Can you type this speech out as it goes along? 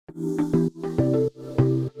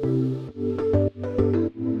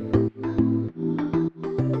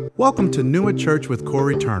Welcome to Numa Church with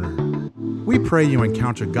Corey Turner. We pray you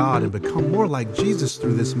encounter God and become more like Jesus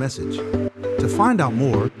through this message. To find out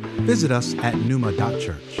more, visit us at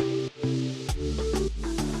numa.church.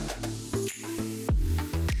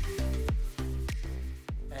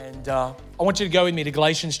 And I want you to go with me to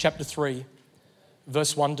Galatians chapter 3,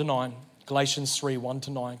 verse 1 to 9. Galatians 3, 1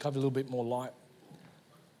 to 9. Can I have a little bit more light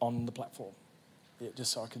on the platform? Yeah,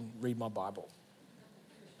 just so I can read my Bible.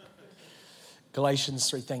 Galatians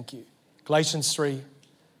 3, thank you. Galatians 3,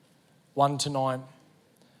 1 to 9.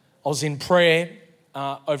 I was in prayer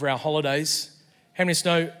over our holidays. How many of us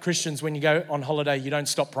know, Christians, when you go on holiday, you don't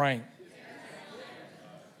stop praying?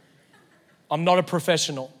 I'm not a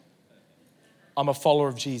professional. I'm a follower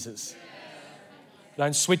of Jesus.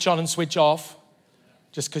 Don't switch on and switch off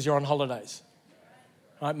just because you're on holidays.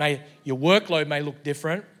 Right? Your workload may look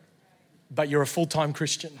different, but you're a full-time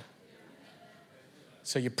Christian.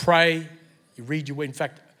 So you pray, you read your word. In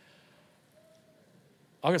fact,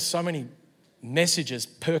 I've got so many messages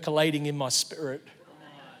percolating in my spirit,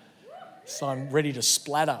 so I'm ready to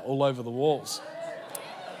splatter all over the walls.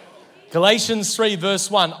 Galatians 3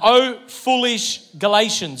 verse 1. O foolish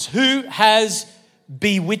Galatians, who has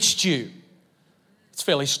bewitched you? It's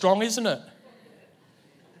fairly strong, isn't it?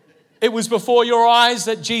 It was before your eyes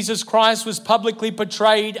that Jesus Christ was publicly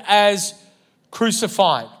portrayed as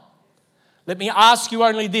crucified. Let me ask you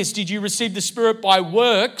only this. Did you receive the Spirit by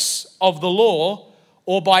works of the law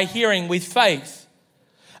or by hearing with faith?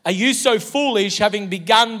 Are you so foolish, having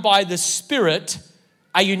begun by the Spirit,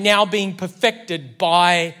 are you now being perfected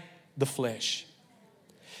by the flesh?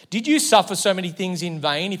 Did you suffer so many things in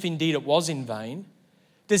vain, if indeed it was in vain?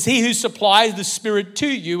 Does he who supplies the Spirit to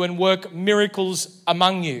you and work miracles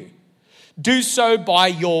among you do so by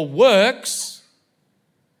your works,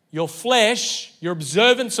 your flesh, your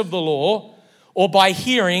observance of the law, or by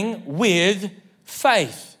hearing with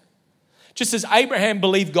faith? Just as Abraham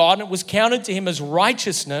believed God and it was counted to him as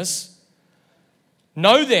righteousness,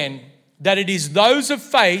 know then that it is those of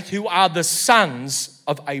faith who are the sons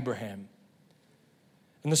of Abraham.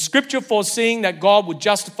 And the scripture, foreseeing that God would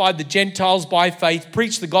justify the Gentiles by faith,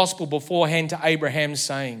 preached the gospel beforehand to Abraham,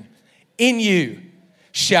 saying, in you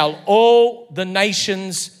shall all the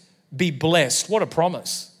nations be blessed. What a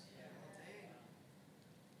promise.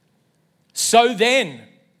 So then,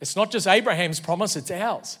 it's not just Abraham's promise, it's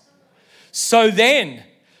ours. So then,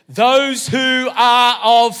 those who are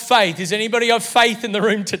of faith, is anybody of faith in the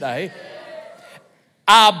room today,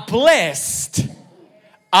 are blessed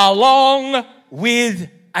along with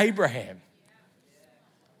Abraham,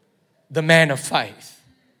 the man of faith.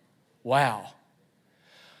 Wow.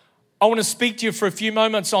 I want to speak to you for a few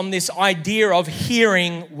moments on this idea of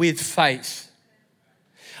hearing with faith.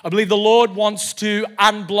 I believe the Lord wants to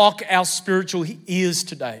unblock our spiritual ears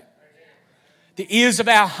today. The ears of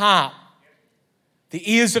our heart,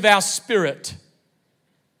 the ears of our spirit.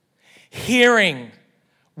 Hearing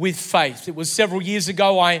with faith. It was several years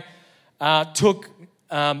ago I took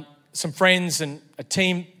some friends and a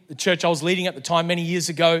team, the church I was leading at the time many years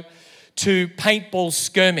ago, to paintball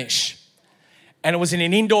skirmish. And it was in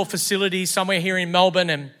an indoor facility somewhere here in Melbourne,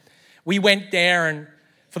 and we went there. And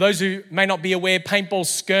for those who may not be aware, paintball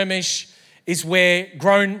skirmish is where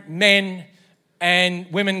grown men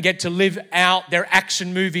and women get to live out their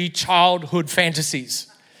action movie childhood fantasies.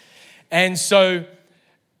 And so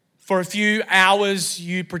for a few hours,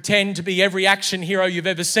 you pretend to be every action hero you've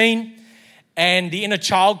ever seen, and the inner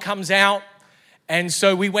child comes out. And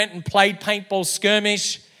so we went and played paintball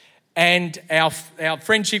skirmish. And our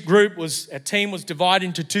friendship group our team was divided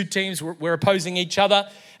into two teams. We're opposing each other.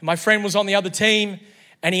 And my friend was on the other team,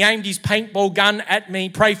 and he aimed his paintball gun at me.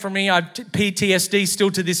 Pray for me. I have PTSD still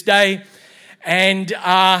to this day. And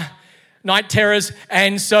night terrors.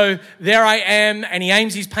 And so there I am, and he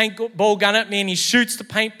aims his paintball gun at me, and he shoots the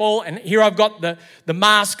paintball. And here I've got the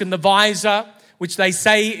mask and the visor, which they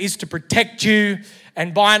say is to protect you.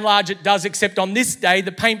 And by and large, it does, except on this day,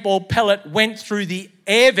 the paintball pellet went through the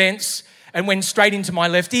air vents and went straight into my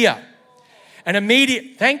left ear. And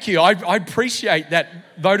thank you, I appreciate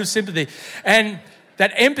that vote of sympathy. And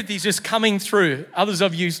that empathy is just coming through. Others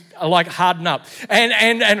of you are like, harden up.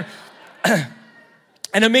 And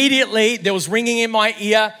immediately there was ringing in my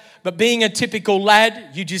ear, but being a typical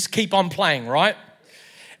lad, you just keep on playing, right?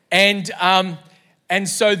 And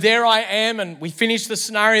so there I am, and we finish the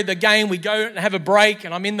scenario of the game. We go and have a break,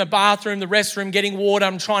 and I'm in the bathroom, the restroom, getting water.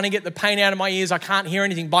 I'm trying to get the pain out of my ears. I can't hear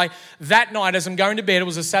anything. By that night, as I'm going to bed, it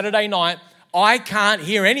was a Saturday night, I can't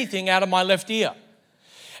hear anything out of my left ear.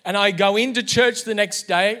 And I go into church the next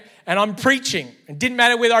day and I'm preaching. It didn't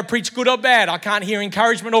matter whether I preach good or bad. I can't hear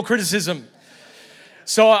encouragement or criticism.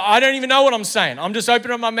 So I don't even know what I'm saying. I'm just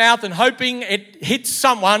opening my mouth and hoping it hits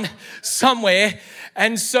someone somewhere.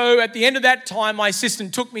 And so at the end of that time, my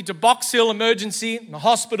assistant took me to Box Hill Emergency in the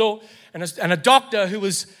hospital, and a doctor who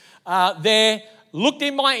was there looked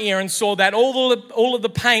in my ear and saw that all of the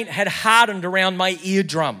paint had hardened around my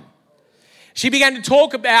eardrum. She began to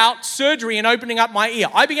talk about surgery and opening up my ear.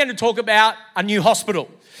 I began to talk about a new hospital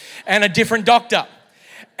and a different doctor.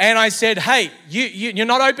 And I said, hey, you're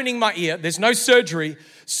not opening my ear. There's no surgery.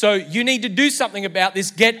 So you need to do something about this.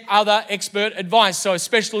 Get other expert advice. So a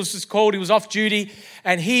specialist was called. He was off duty.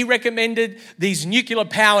 And he recommended these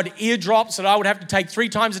nuclear-powered ear drops that I would have to take 3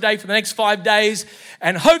 times a day for the next 5 days.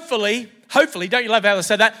 And hopefully, don't you love how I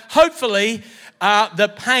said that? Hopefully,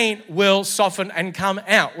 the pain will soften and come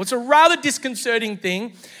out. Well, it's a rather disconcerting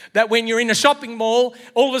thing that when you're in a shopping mall,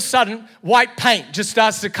 all of a sudden, white paint just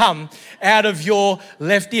starts to come out of your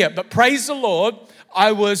left ear. But praise the Lord,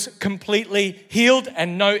 I was completely healed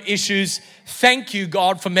and no issues. Thank you,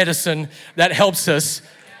 God, for medicine that helps us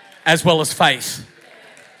as well as faith.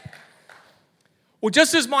 Well,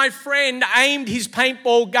 just as my friend aimed his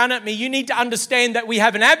paintball gun at me, you need to understand that we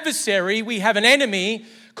have an adversary, we have an enemy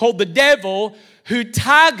called the devil who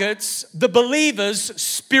targets the believer's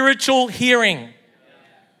spiritual hearing.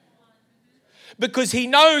 Because he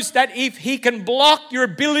knows that if he can block your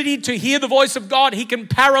ability to hear the voice of God, he can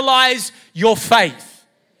paralyze your faith.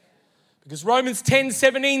 Because Romans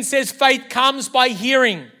 10:17 says faith comes by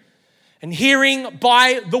hearing, and hearing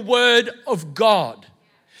by the word of God.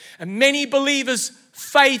 And many believers'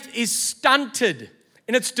 faith is stunted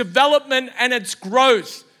in its development and its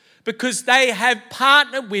growth because they have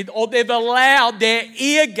partnered with, or they've allowed their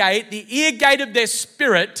ear gate, the ear gate of their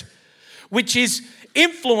spirit, which is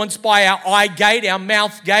influenced by our eye gate, our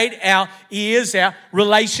mouth gate, our ears, our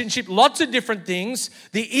relationship, lots of different things.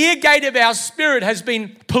 The ear gate of our spirit has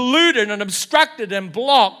been polluted and obstructed and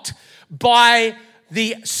blocked by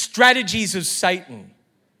the strategies of Satan,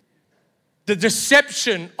 the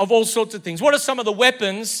deception of all sorts of things. What are some of the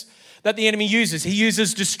weapons that the enemy uses? He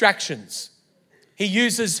uses distractions. He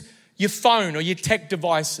uses your phone or your tech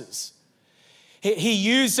devices. He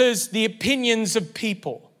uses the opinions of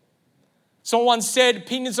people. Someone said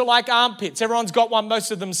opinions are like armpits. Everyone's got one, most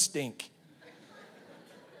of them stink.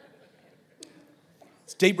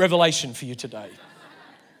 It's deep revelation for you today.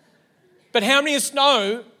 But how many of us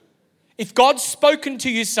know if God's spoken to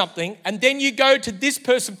you something and then you go to this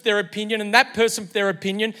person for their opinion and that person for their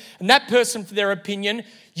opinion and that person for their opinion,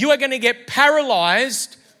 you are going to get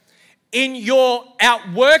paralyzed in your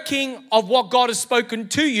outworking of what God has spoken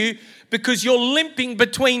to you because you're limping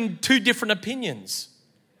between 2 different opinions.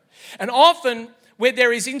 And often where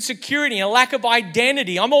there is insecurity and a lack of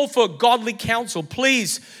identity, I'm all for godly counsel.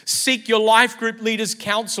 Please seek your life group leader's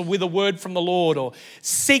counsel with a word from the Lord, or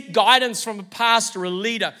seek guidance from a pastor, a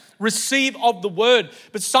leader. Receive of the word.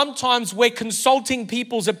 But sometimes we're consulting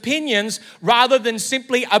people's opinions rather than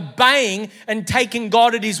simply obeying and taking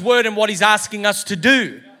God at his word and what he's asking us to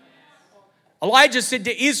do. Elijah said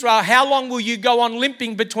to Israel, how long will you go on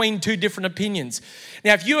limping between 2 different opinions?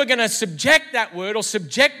 Now, if you are going to subject that word or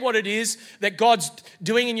subject what it is that God's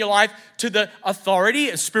doing in your life to the authority,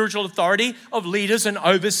 a spiritual authority of leaders and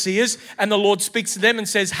overseers, and the Lord speaks to them and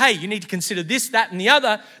says, hey, you need to consider this, that, and the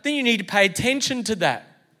other, then you need to pay attention to that.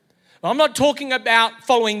 I'm not talking about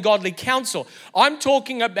following godly counsel. I'm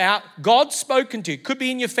talking about God spoken to you. Could be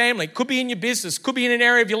in your family, could be in your business, could be in an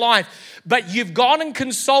area of your life. But you've gone and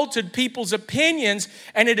consulted people's opinions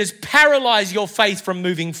and it has paralyzed your faith from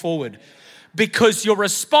moving forward because your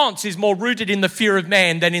response is more rooted in the fear of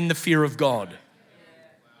man than in the fear of God.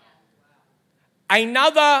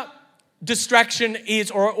 Another distraction is,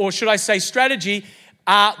 or should I say strategy,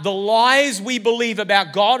 are the lies we believe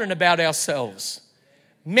about God and about ourselves.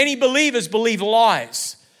 Many believers believe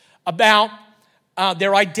lies about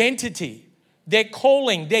their identity, their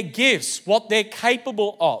calling, their gifts, what they're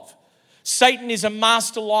capable of. Satan is a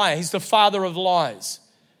master liar. He's the father of lies.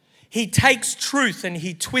 He takes truth and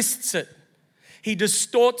he twists it. He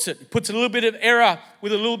distorts it, puts a little bit of error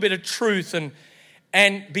with a little bit of truth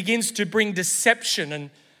and begins to bring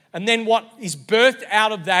deception. And then what is birthed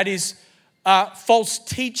out of that is false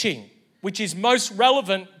teaching, which is most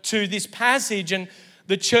relevant to this passage and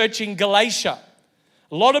the church in Galatia.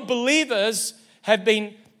 A lot of believers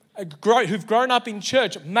who've grown up in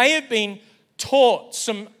church may have been taught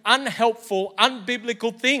some unhelpful,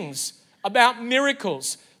 unbiblical things about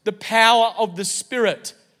miracles, the power of the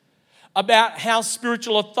Spirit, about how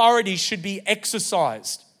spiritual authority should be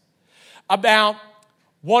exercised, about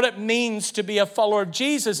what it means to be a follower of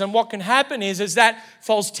Jesus. And what can happen is that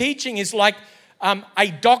false teaching is like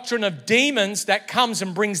a doctrine of demons that comes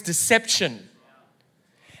and brings deception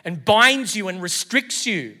and binds you and restricts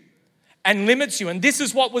you and limits you. And this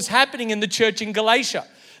is what was happening in the church in Galatia.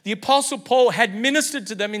 The Apostle Paul had ministered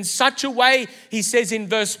to them in such a way, he says in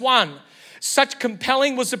verse 1, such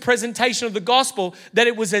compelling was the presentation of the gospel that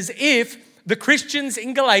it was as if the Christians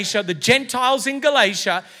in Galatia, the Gentiles in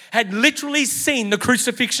Galatia, had literally seen the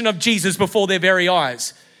crucifixion of Jesus before their very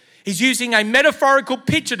eyes. He's using a metaphorical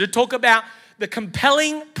picture to talk about the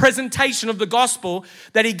compelling presentation of the gospel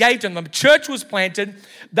that he gave to them. The church was planted.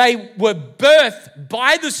 They were birthed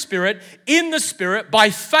by the Spirit, in the Spirit, by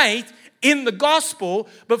faith in the gospel.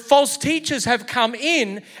 But false teachers have come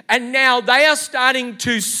in, and now they are starting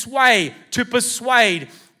to sway, to persuade,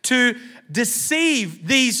 to deceive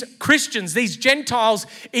these Christians, these Gentiles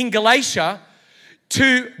in Galatia,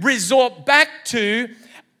 to resort back to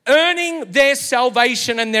earning their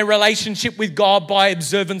salvation and their relationship with God by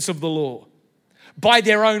observance of the law, by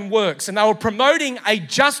their own works. And they were promoting a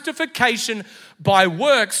justification by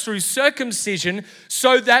works through circumcision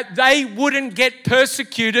so that they wouldn't get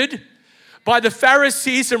persecuted by the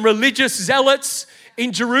Pharisees and religious zealots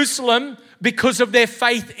in Jerusalem because of their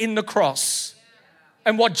faith in the cross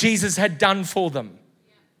and what Jesus had done for them.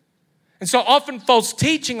 And so often false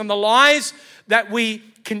teaching and the lies that we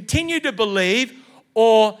continue to believe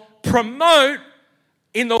or promote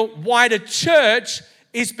in the wider church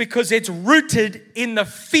is because it's rooted in the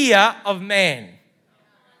fear of man.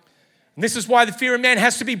 And this is why the fear of man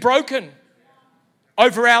has to be broken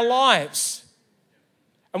over our lives.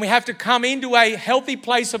 And we have to come into a healthy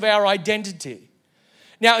place of our identity.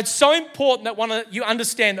 Now, it's so important that you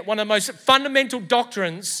understand that one of the most fundamental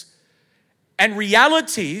doctrines and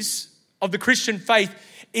realities of the Christian faith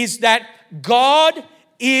is that God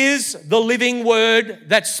is the living word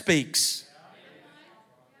that speaks.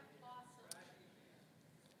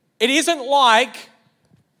 It isn't like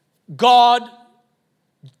God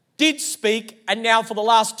did speak and now for the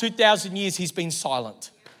last 2,000 years he's been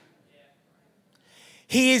silent.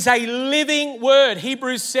 He is a living word.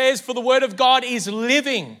 Hebrews says, for the word of God is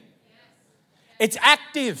living. It's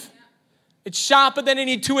active. It's sharper than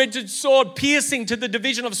any two-edged sword, piercing to the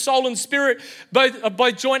division of soul and spirit,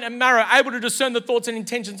 both joint and marrow, able to discern the thoughts and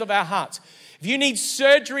intentions of our hearts. If you need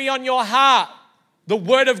surgery on your heart, the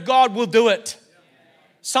word of God will do it.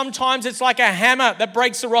 Sometimes it's like a hammer that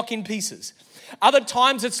breaks a rock in pieces. Other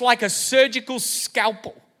times it's like a surgical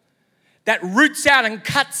scalpel that roots out and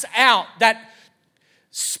cuts out that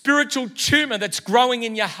spiritual tumor that's growing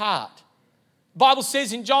in your heart. The Bible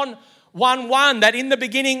says in John 1:1 that in the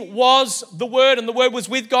beginning was the Word, and the Word was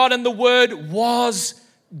with God, and the Word was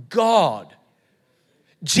God.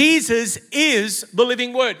 Jesus is the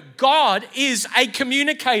living Word. God is a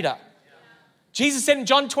communicator. Jesus said in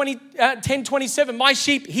John 10:27, my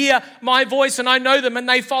sheep hear my voice and I know them and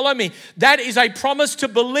they follow me. That is a promise to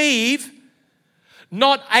believe,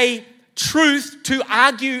 not a truth to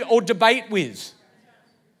argue or debate with.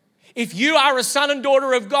 If you are a son and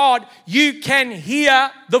daughter of God, you can hear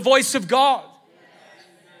the voice of God.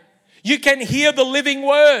 You can hear the living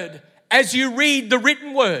word as you read the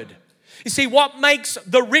written word. You see, what makes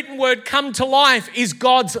the written word come to life is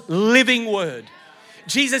God's living word.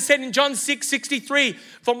 Jesus said in John 6:63,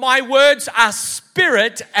 for my words are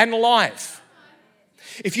spirit and life.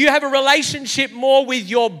 If you have a relationship more with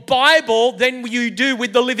your Bible than you do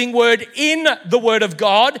with the living word in the Word of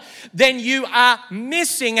God, then you are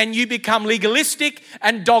missing and you become legalistic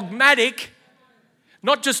and dogmatic,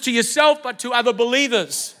 not just to yourself, but to other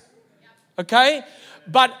believers. Okay?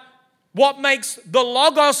 But what makes the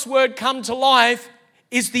Logos word come to life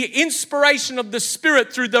is the inspiration of the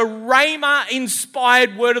Spirit through the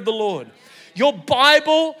Rhema-inspired word of the Lord. Your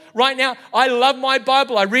Bible, right now, I love my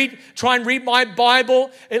Bible. Try and read my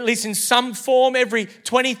Bible, at least in some form, every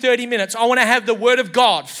 20, 30 minutes. I want to have the Word of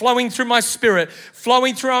God flowing through my spirit,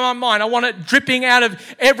 flowing through my mind. I want it dripping out of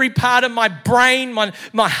every part of my brain,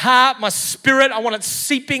 my heart, my spirit. I want it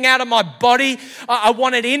seeping out of my body. I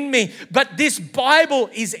want it in me. But this Bible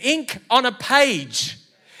is ink on a page.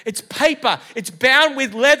 It's paper. It's bound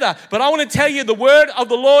with leather. But I want to tell you, the word of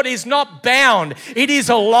the Lord is not bound. It is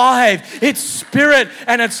alive. It's spirit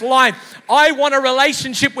and it's life. I want a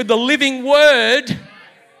relationship with the living word,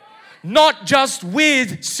 not just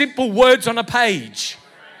with simple words on a page.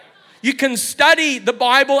 You can study the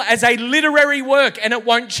Bible as a literary work and it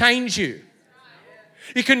won't change you.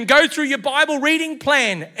 You can go through your Bible reading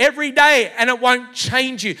plan every day and it won't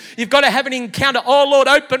change you. You've got to have an encounter. Oh, Lord,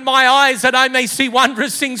 open my eyes that I may see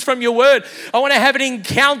wondrous things from your word. I want to have an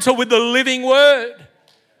encounter with the living word.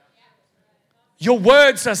 Your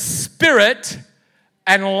words are spirit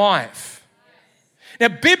and life. Now,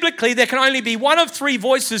 biblically, there can only be one of three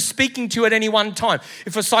voices speaking to you at any one time.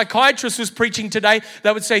 If a psychiatrist was preaching today,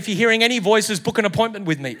 they would say, if you're hearing any voices, book an appointment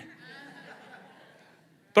with me.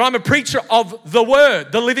 But I'm a preacher of the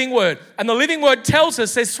Word, the living Word. And the living Word tells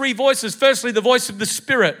us there's three voices. Firstly, the voice of the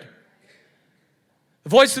Spirit. The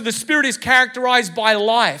voice of the Spirit is characterized by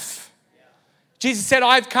life. Jesus said,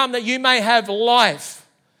 I've come that you may have life.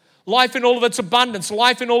 Life in all of its abundance,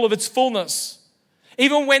 life in all of its fullness.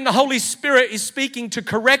 Even when the Holy Spirit is speaking to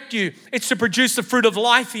correct you, it's to produce the fruit of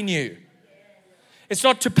life in you. It's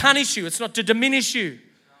not to punish you. It's not to diminish you.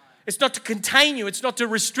 It's not to contain you. It's not to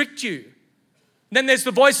restrict you. Then there's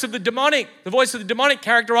the voice of the demonic. The voice of the demonic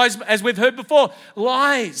characterized, as we've heard before,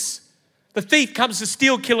 lies. The thief comes to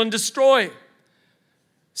steal, kill, and destroy.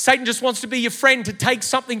 Satan just wants to be your friend, to take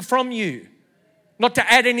something from you, not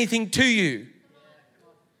to add anything to you.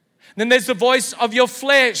 And then there's the voice of your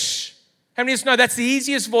flesh. How many of us know that's the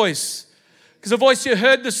easiest voice? Because the voice you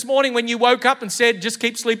heard this morning when you woke up and said, just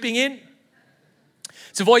keep sleeping in.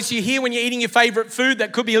 It's a voice you hear when you're eating your favorite food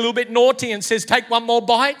that could be a little bit naughty and says, take one more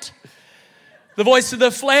bite. The voice of the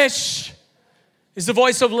flesh is the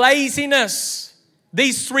voice of laziness.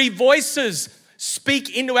 These three voices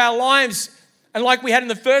speak into our lives. And like we had in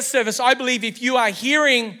the first service, I believe if you are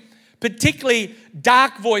hearing particularly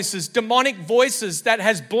dark voices, demonic voices that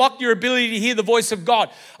has blocked your ability to hear the voice of God,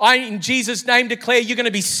 I, in Jesus' name, declare you're going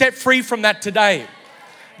to be set free from that today.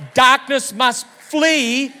 Darkness must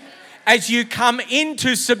flee as you come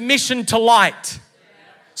into submission to light.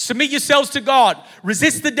 Submit yourselves to God.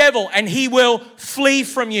 Resist the devil and he will flee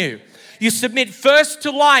from you. You submit first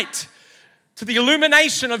to light, to the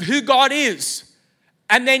illumination of who God is.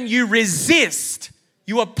 And then you resist.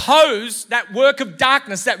 You oppose that work of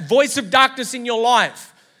darkness, that voice of darkness in your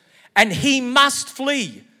life. And he must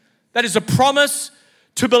flee. That is a promise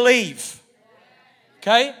to believe.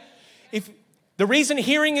 Okay? The reason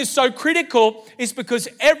hearing is so critical is because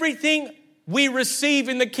everything we receive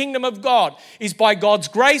in the kingdom of God is by God's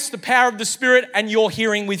grace, the power of the Spirit, and your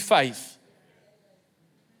hearing with faith.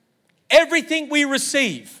 Everything we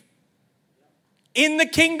receive in the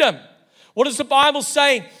kingdom. What does the Bible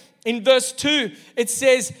say in verse 2? It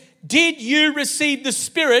says, did you receive the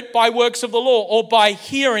Spirit by works of the law or by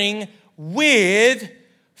hearing with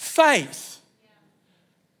faith?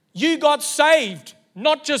 You got saved,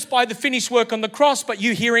 not just by the finished work on the cross, but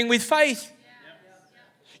you hearing with faith.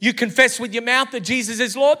 You confess with your mouth that Jesus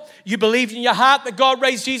is Lord. You believe in your heart that God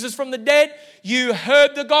raised Jesus from the dead. You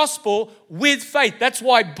heard the gospel with faith. That's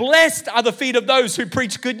why blessed are the feet of those who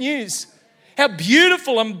preach good news. How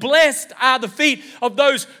beautiful and blessed are the feet of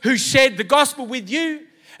those who shared the gospel with you.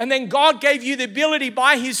 And then God gave you the ability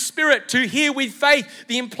by His Spirit to hear with faith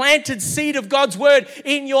the implanted seed of God's word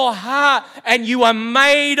in your heart. And you are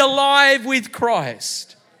made alive with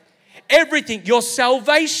Christ. Everything, your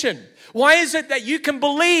salvation. Why is it that you can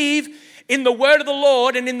believe in the word of the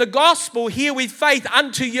Lord and in the gospel here with faith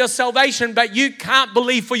unto your salvation, but you can't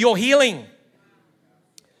believe for your healing?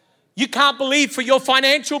 You can't believe for your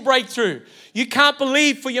financial breakthrough. You can't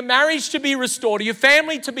believe for your marriage to be restored or your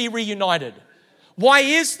family to be reunited. Why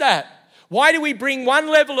is that? Why do we bring one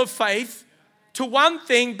level of faith to one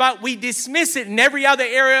thing, but we dismiss it in every other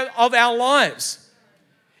area of our lives?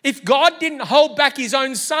 If God didn't hold back His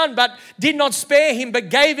own Son, but did not spare Him, but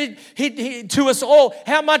gave it to us all,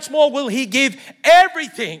 how much more will He give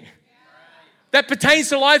everything that pertains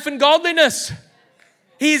to life and godliness?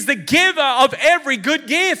 He is the giver of every good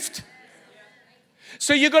gift.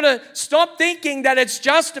 So you've got to stop thinking that it's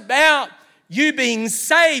just about you being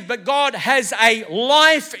saved, but God has a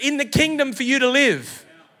life in the kingdom for you to live.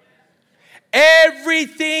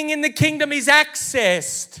 Everything in the kingdom is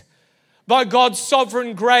accessed by God's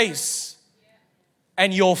sovereign grace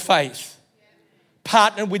and your faith,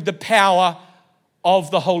 partnered with the power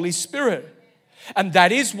of the Holy Spirit. And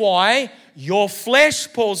that is why your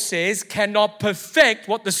flesh, Paul says, cannot perfect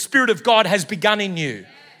what the Spirit of God has begun in you.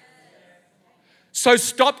 So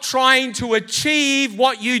stop trying to achieve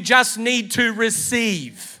what you just need to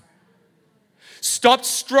receive. Stop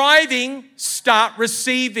striving, start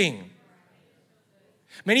receiving.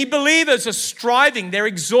 Many believers are striving, they're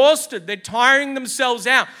exhausted, they're tiring themselves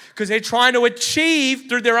out because they're trying to achieve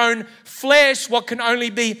through their own flesh what can only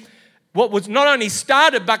be, what was not only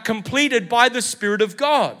started but completed by the Spirit of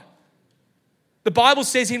God. The Bible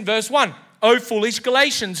says in verse 1, O foolish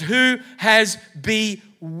Galatians, who has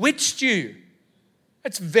bewitched you?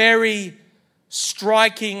 It's very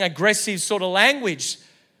striking, aggressive sort of language.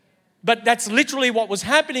 But that's literally what was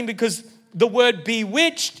happening because the word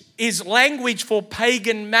bewitched is language for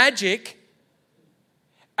pagan magic.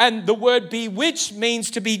 And the word bewitched means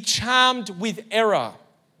to be charmed with error.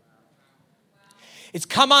 It's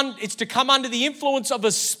to come under the influence of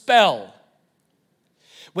a spell.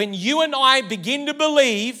 When you and I begin to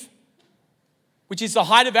believe, which is the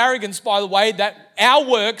height of arrogance, by the way, that our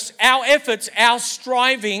works, our efforts, our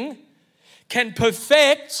striving can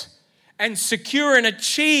perfect and secure and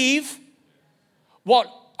achieve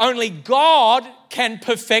what only God can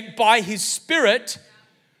perfect by His Spirit,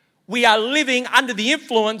 we are living under the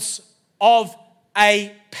influence of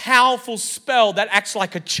a powerful spell that acts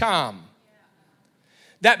like a charm,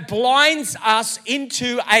 that blinds us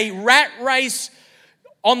into a rat race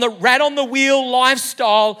on the wheel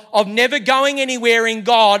lifestyle of never going anywhere in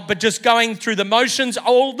God, but just going through the motions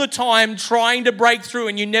all the time, trying to break through,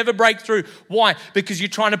 and you never break through. Why? Because you're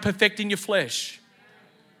trying to perfect in your flesh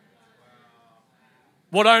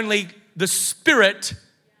what only the Spirit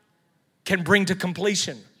can bring to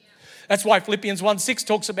completion. That's why Philippians 1:6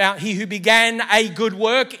 talks about he who began a good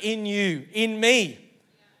work in you, in me,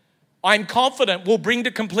 I'm confident will bring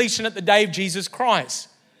to completion at the day of Jesus Christ.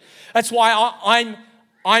 That's why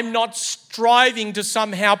I'm not striving to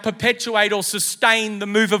somehow perpetuate or sustain the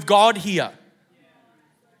move of God here,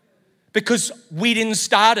 because we didn't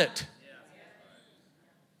start it.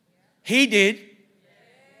 He did.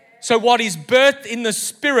 So what is birthed in the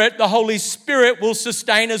Spirit, the Holy Spirit will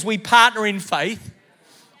sustain as we partner in faith.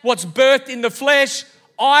 What's birthed in the flesh,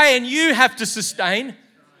 I and you have to sustain,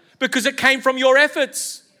 because it came from your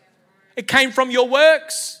efforts. It came from your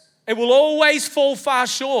works. It will always fall far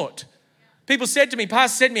short. People said to me,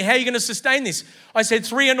 Pastor said to me, how are you going to sustain this? I said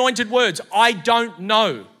 3 anointed words: I don't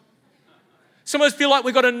know. Some of us feel like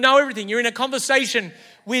we've got to know everything. You're in a conversation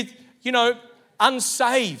with,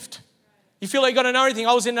 unsaved. You feel like you've got to know everything.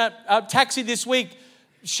 I was in a taxi this week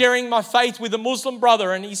sharing my faith with a Muslim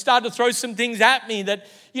brother, and he started to throw some things at me that,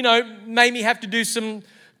 made me have to do some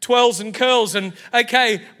twirls and curls. And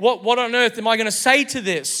okay, what on earth am I going to say to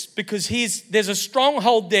this? Because there's a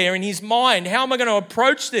stronghold there in his mind. How am I going to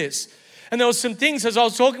approach this? And there were some things as I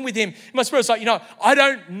was talking with him, my spirit was like, I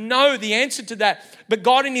don't know the answer to that. But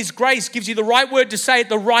God in His grace gives you the right word to say at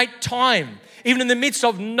the right time, even in the midst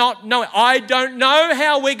of not knowing. I don't know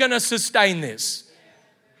how we're going to sustain this.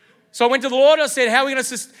 So I went to the Lord and I said, how are we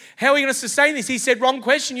going to sustain this? He said, wrong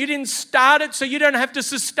question. You didn't start it, so you don't have to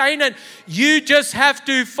sustain it. You just have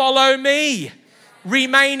to follow me.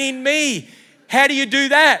 Remain in me. How do you do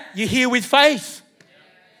that? You hear with faith.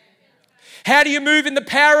 How do you move in the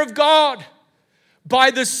power of God? By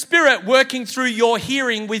the Spirit working through your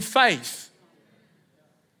hearing with faith.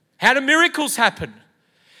 How do miracles happen?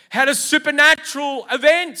 How do supernatural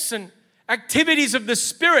events and activities of the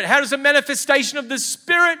Spirit, how does a manifestation of the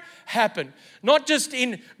Spirit happen? Not just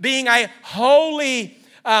in being a holy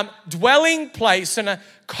dwelling place and a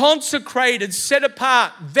consecrated, set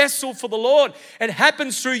apart vessel for the Lord. It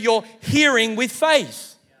happens through your hearing with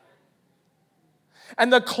faith.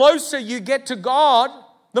 And the closer you get to God,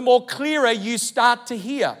 the more clearer you start to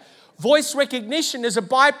hear. Voice recognition is a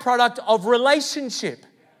byproduct of relationship.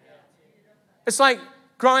 It's like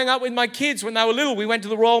growing up with my kids when they were little. We went to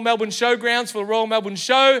the Royal Melbourne Showgrounds for the Royal Melbourne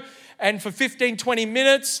Show, and for 15, 20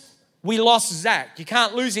 minutes, we lost Zach. You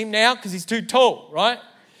can't lose him now because he's too tall, right?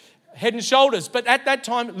 Head and shoulders. But at that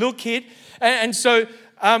time, little kid, and so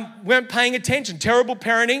weren't paying attention. Terrible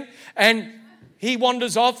parenting, and he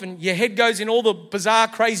wanders off and your head goes in all the bizarre,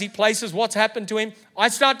 crazy places. What's happened to him? I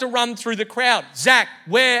start to run through the crowd. Zach,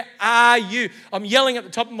 where are you? I'm yelling at the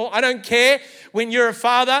top of my voice. I don't care when you're a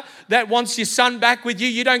father that wants your son back with you.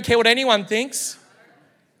 You don't care what anyone thinks.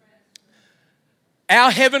 Our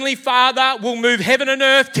Heavenly Father will move heaven and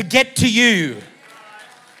earth to get to you.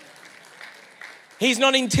 He's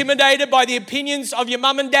not intimidated by the opinions of your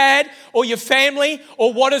mum and dad or your family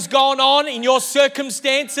or what has gone on in your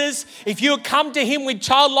circumstances. If you come to Him with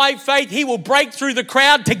childlike faith, He will break through the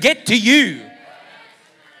crowd to get to you.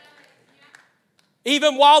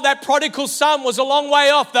 Even while that prodigal son was a long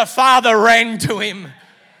way off, the Father ran to him.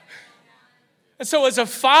 And so as a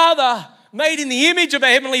father made in the image of a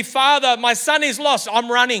Heavenly Father, my son is lost.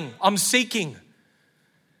 I'm running. I'm seeking.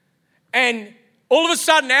 And all of a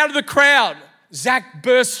sudden, out of the crowd, Zach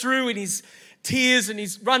bursts through in his tears and he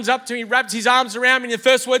runs up to me, wraps his arms around me, and the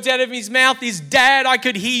first words out of his mouth is, Dad, I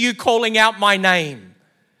could hear you calling out my name.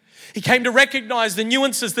 He came to recognize the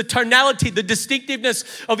nuances, the tonality, the distinctiveness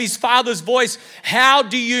of his Father's voice. How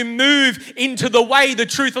do you move into the way, the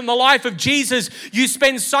truth, and the life of Jesus? You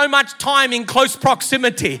spend so much time in close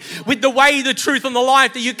proximity with the way, the truth, and the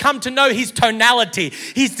life that you come to know his tonality,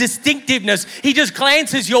 his distinctiveness. He just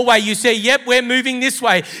glances your way. You say, yep, we're moving this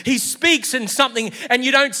way. He speaks in something and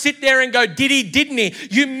you don't sit there and go, did he, didn't he?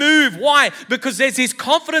 You move. Why? Because there's this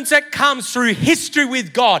confidence that comes through history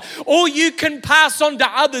with God. All you can pass on to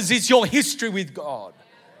others is your history with God.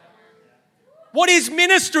 What is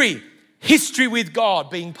ministry? History with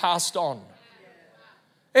God being passed on.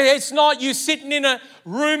 It's not you sitting in a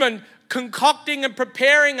room and concocting and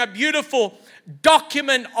preparing a beautiful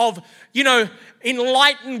document of,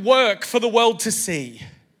 enlightened work for the world to see.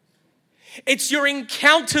 It's your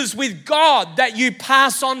encounters with God that you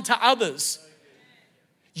pass on to others.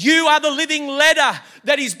 You are the living letter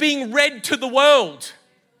that is being read to the world.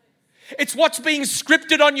 It's what's being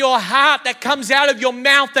scripted on your heart that comes out of your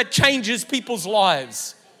mouth that changes people's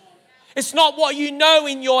lives. It's not what you know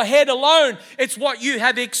in your head alone. It's what you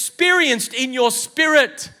have experienced in your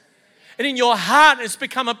spirit and in your heart. It's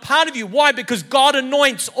become a part of you. Why? Because God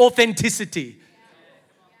anoints authenticity.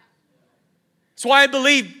 That's why I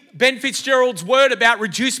believe Ben Fitzgerald's word about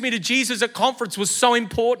reduce me to Jesus at conference was so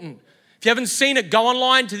important. If you haven't seen it, go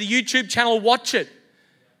online to the YouTube channel, watch it.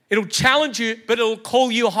 It'll challenge you, but it'll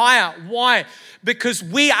call you higher. Why? Because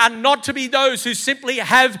we are not to be those who simply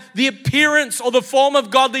have the appearance or the form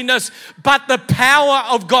of godliness, but the power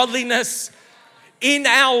of godliness in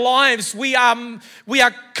our lives. We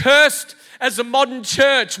are cursed as a modern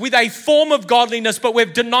church with a form of godliness, but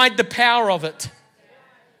we've denied the power of it.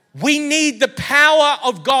 We need the power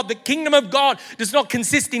of God. The kingdom of God does not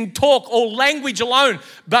consist in talk or language alone,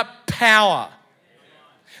 but power.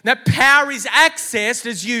 That power is accessed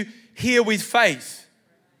as you hear with faith.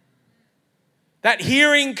 That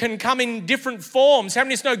hearing can come in different forms. How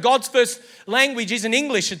many of us know God's first language isn't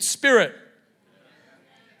English, it's spirit.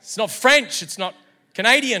 It's not French, it's not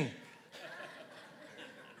Canadian.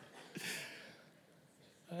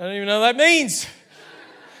 I don't even know what that means.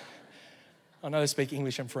 I know they speak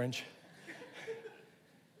English and French.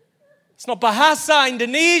 It's not Bahasa,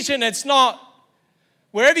 Indonesian, it's not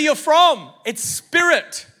wherever you're from, it's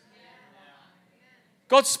spirit.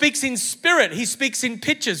 God speaks in spirit. He speaks in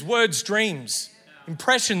pictures, words, dreams,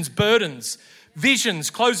 impressions, burdens, visions,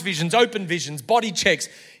 closed visions, open visions, body checks.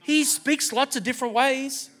 He speaks lots of different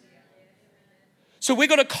ways. So we've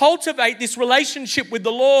got to cultivate this relationship with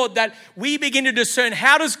the Lord that we begin to discern,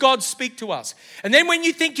 how does God speak to us? And then when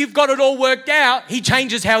you think you've got it all worked out, he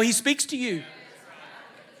changes how he speaks to you.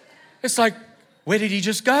 It's like, where did he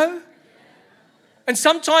just go? And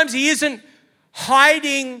sometimes he isn't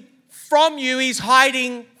hiding from you, he's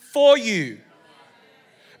hiding for you.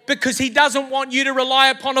 Because he doesn't want you to rely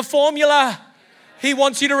upon a formula. He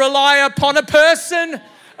wants you to rely upon a person,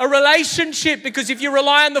 a relationship. Because if you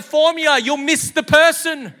rely on the formula, you'll miss the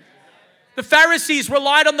person. The Pharisees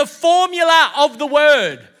relied on the formula of the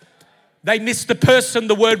word. They missed the person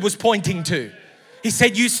the word was pointing to. He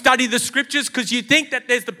said, you study the scriptures because you think that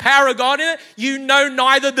there's the power of God in it. You know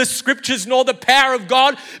neither the scriptures nor the power of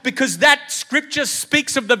God, because that scripture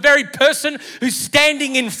speaks of the very person who's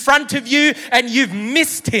standing in front of you and you've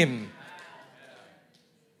missed him.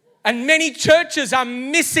 And many churches are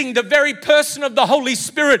missing the very person of the Holy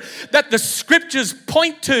Spirit that the scriptures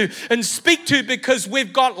point to and speak to, because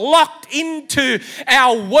we've got locked into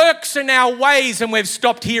our works and our ways and we've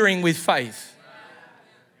stopped hearing with faith.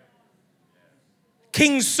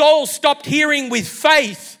 King Saul stopped hearing with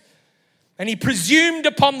faith and he presumed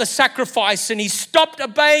upon the sacrifice and he stopped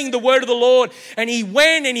obeying the word of the Lord, and he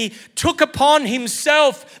went and he took upon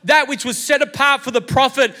himself that which was set apart for the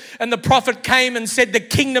prophet, and the prophet came and said, the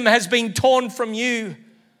kingdom has been torn from you.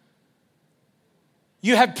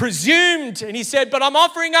 You have presumed. And he said, but I'm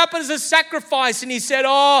offering up as a sacrifice. And he said,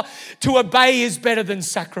 to obey is better than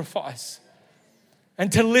sacrifice,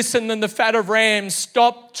 and to listen than the fat of rams.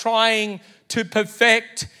 Stop trying to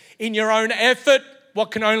perfect in your own effort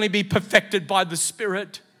what can only be perfected by the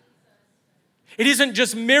Spirit. It isn't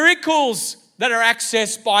just miracles that are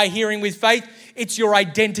accessed by hearing with faith. It's your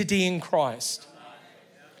identity in Christ.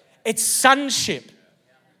 It's sonship.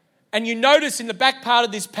 And you notice in the back part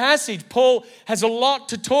of this passage, Paul has a lot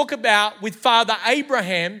to talk about with Father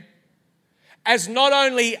Abraham as not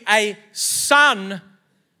only a son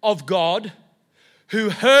of God who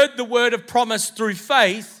heard the word of promise through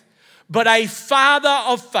faith, but a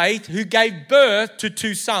father of faith who gave birth to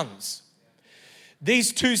two sons.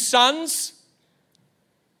 These two sons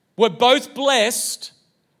were both blessed,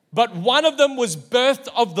 but one of them was birthed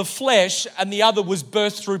of the flesh and the other was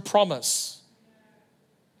birthed through promise.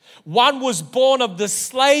 One was born of the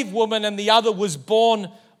slave woman and the other was born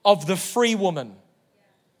of the free woman.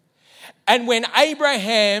 And when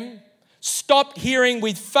Abraham stopped hearing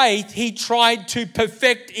with faith, he tried to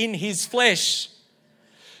perfect in his flesh.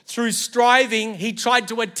 Through striving, he tried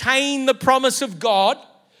to attain the promise of God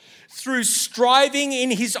through striving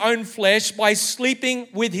in his own flesh by sleeping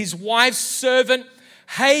with his wife's servant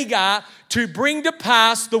Hagar to bring to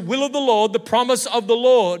pass the will of the Lord, the promise of the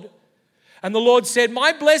Lord. And the Lord said,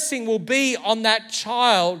 my blessing will be on that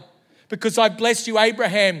child because I blessed you,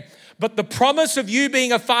 Abraham. But the promise of you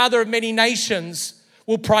being a father of many nations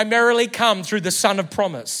will primarily come through the son of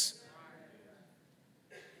promise.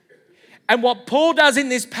 And what Paul does in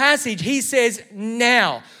this passage, he says,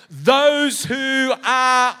 now, those who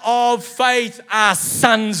are of faith are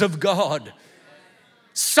sons of God.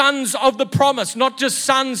 Sons of the promise, not just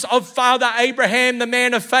sons of Father Abraham, the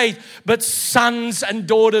man of faith, but sons and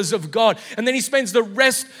daughters of God. And then he spends the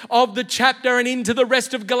rest of the chapter and into the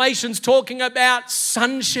rest of Galatians talking about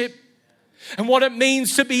sonship and what it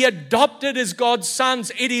means to be adopted as God's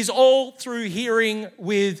sons. It is all through hearing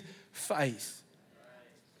with faith.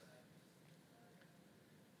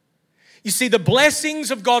 You see, the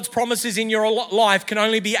blessings of God's promises in your life can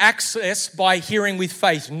only be accessed by hearing with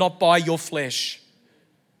faith, not by your flesh.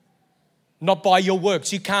 Not by your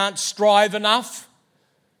works. You can't strive enough.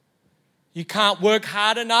 You can't work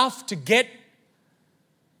hard enough to get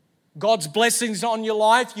God's blessings on your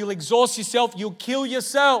life. You'll exhaust yourself. You'll kill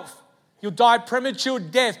yourself. You'll die premature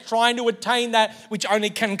death trying to attain that which only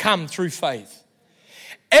can come through faith.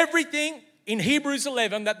 Everything in Hebrews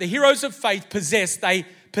 11 that the heroes of faith possess, they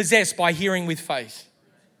possess by hearing with faith.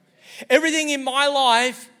 Everything in my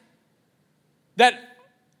life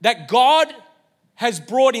that God has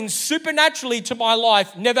brought in supernaturally to my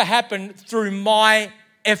life never happened through my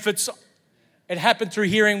efforts. It happened through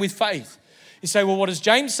hearing with faith. You say, well, what does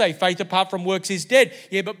James say? Faith apart from works is dead.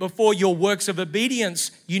 Yeah, but before your works of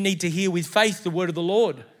obedience, you need to hear with faith the word of the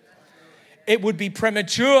Lord. It would be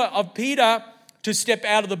premature of Peter to step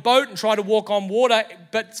out of the boat and try to walk on water,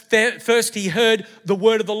 but first he heard the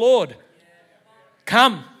word of the Lord.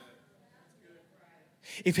 Come.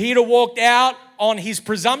 If he'd have walked out on his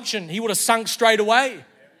presumption, he would have sunk straight away.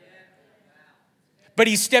 But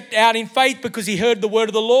he stepped out in faith because he heard the word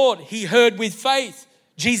of the Lord. He heard with faith.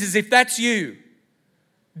 Jesus, if that's you,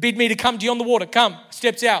 bid me to come to you on the water. Come,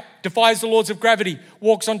 steps out, defies the laws of gravity,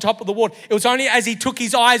 walks on top of the water. It was only as he took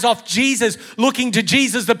his eyes off Jesus, looking to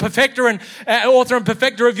Jesus, the perfecter and author and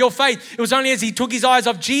perfecter of your faith. It was only as he took his eyes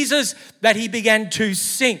off Jesus that he began to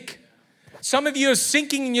sink. Some of you are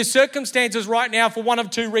sinking in your circumstances right now for one of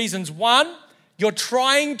two reasons. One, you're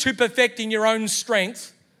trying to perfect in your own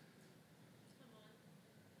strength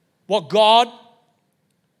what God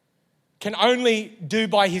can only do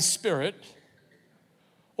by his Spirit.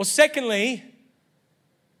 Or secondly,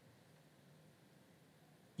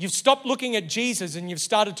 you've stopped looking at Jesus and you've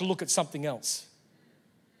started to look at something else.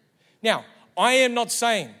 Now, I am not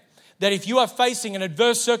saying that if you are facing an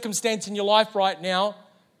adverse circumstance in your life right now,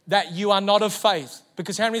 that you are not of faith.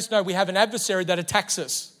 Because how many of us know we have an adversary that attacks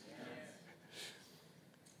us?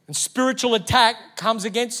 And spiritual attack comes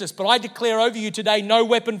against us. But I declare over you today, no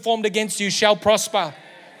weapon formed against you shall prosper.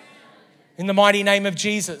 In the mighty name of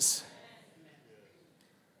Jesus.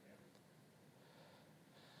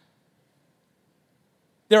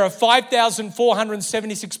 There are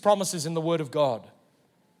 5,476 promises in the Word of God.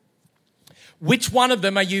 Which one of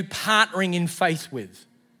them are you partnering in faith with?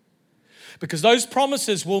 Because those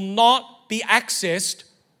promises will not be accessed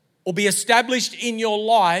or be established in your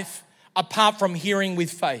life apart from hearing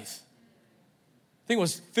with faith. I think it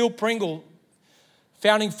was Phil Pringle,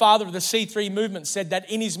 founding father of the C3 movement, said that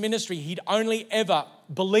in his ministry he'd only ever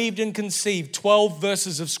believed and conceived 12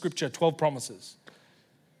 verses of Scripture, 12 promises.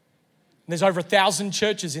 And there's over 1,000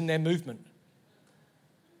 churches in their movement.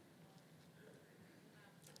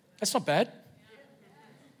 That's not bad.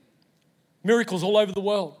 Miracles all over the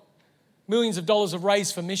world. Millions of dollars of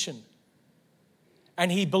raised for mission.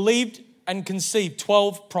 And he believed and conceived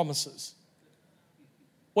 12 promises.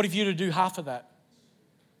 What if you were to do half of that?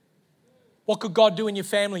 What could God do in your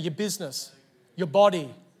family, your business, your body,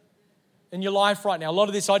 in your life right now? A lot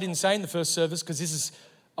of this I didn't say in the first service because this is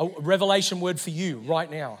a revelation word for you right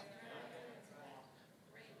now.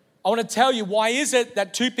 I want to tell you, why is it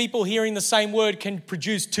that two people hearing the same word can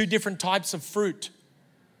produce two different types of fruit?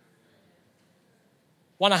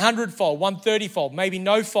 One 100-fold, one 30-fold, maybe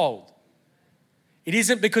no fold. It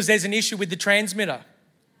isn't because there's an issue with the transmitter.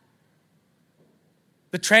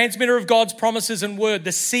 The transmitter of God's promises and word,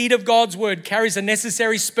 the seed of God's word, carries a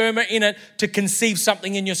necessary sperma in it to conceive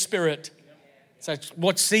something in your spirit. So that's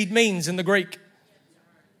what seed means in the Greek.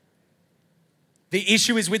 The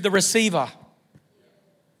issue is with the receiver.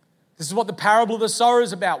 This is what the parable of the sower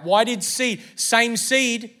is about. Why did same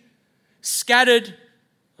seed, scattered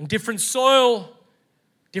on different soil,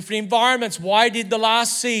 different environments, why did the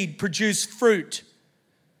last seed produce fruit?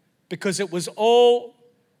 Because it was all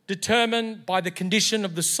determined by the condition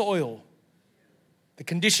of the soil, the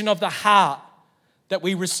condition of the heart that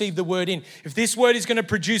we receive the word in. If this word is going to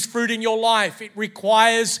produce fruit in your life, it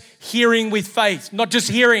requires hearing with faith. Not just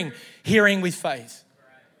hearing with faith.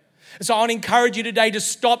 And so I want to encourage you today to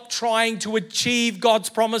stop trying to achieve God's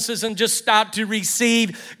promises and just start to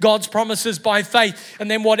receive God's promises by faith. And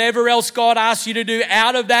then whatever else God asks you to do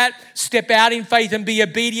out of that, step out in faith and be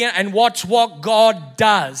obedient and watch what God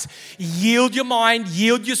does. Yield your mind,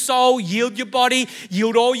 yield your soul, yield your body,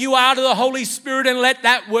 yield all you are to the Holy Spirit and let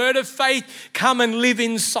that word of faith come and live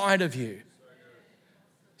inside of you.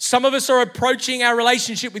 Some of us are approaching our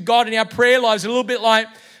relationship with God and our prayer lives a little bit like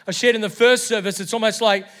I shared in the first service. It's almost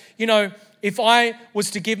like, you know, if I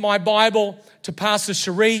was to give my Bible to Pastor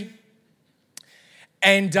Cherie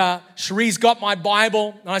and Cherie's got my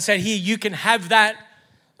Bible and I said, here, you can have that.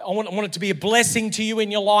 I want it to be a blessing to you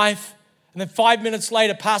in your life. And then 5 minutes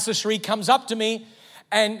later, Pastor Cherie comes up to me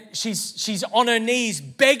and she's on her knees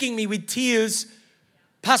begging me with tears,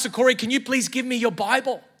 Pastor Corey, can you please give me your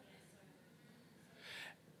Bible?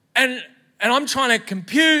 And I'm trying to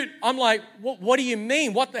compute. I'm like, what do you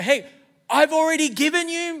mean? What the heck? I've already given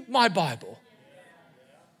you my Bible.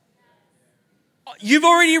 You've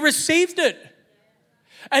already received it.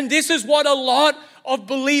 And this is what a lot of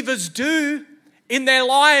believers do in their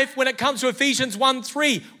life when it comes to Ephesians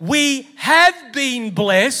 1:3. We have been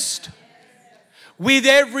blessed with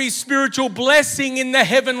every spiritual blessing in the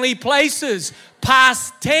heavenly places.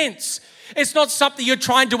 Past tense. It's not something you're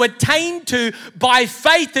trying to attain to by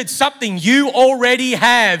faith. It's something you already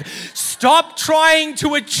have. Stop trying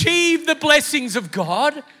to achieve the blessings of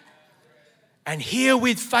God and hear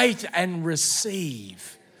with faith and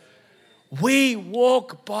receive. We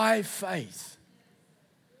walk by faith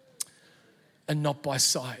and not by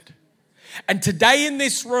sight. And today in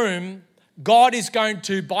this room, God is going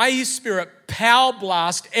to, by His Spirit, power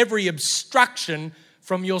blast every obstruction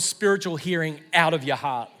from your spiritual hearing out of your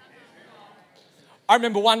heart. I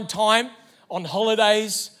remember one time on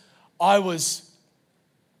holidays, I was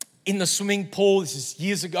in the swimming pool, this is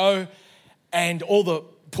years ago, and all the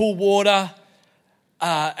pool water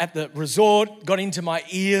at the resort got into my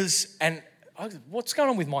ears, and I was, what's going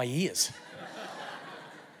on with my ears?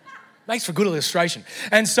 Makes for a good illustration.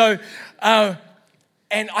 And so,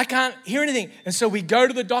 and I can't hear anything. And so we go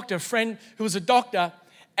to the doctor, a friend who was a doctor,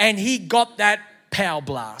 and he got that power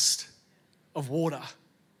blast of water.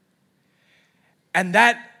 And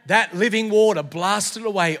that living water blasted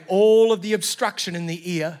away all of the obstruction in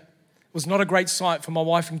the ear. It was not a great sight for my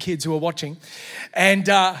wife and kids who were watching. And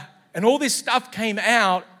all this stuff came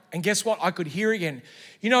out, and guess what? I could hear again.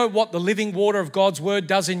 You know what the living water of God's word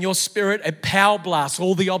does in your spirit? It power blasts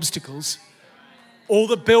all the obstacles, all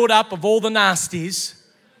the build-up of all the nasties,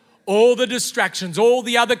 all the distractions, all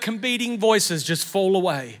the other competing voices just fall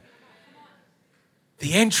away.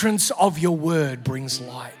 The entrance of your word brings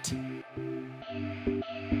light.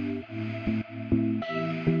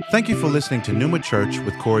 Thank you for listening to Numa Church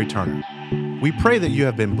with Corey Turner. We pray that you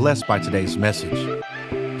have been blessed by today's message.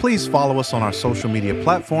 Please follow us on our social media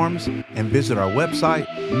platforms and visit our website,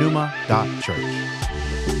 numa.church.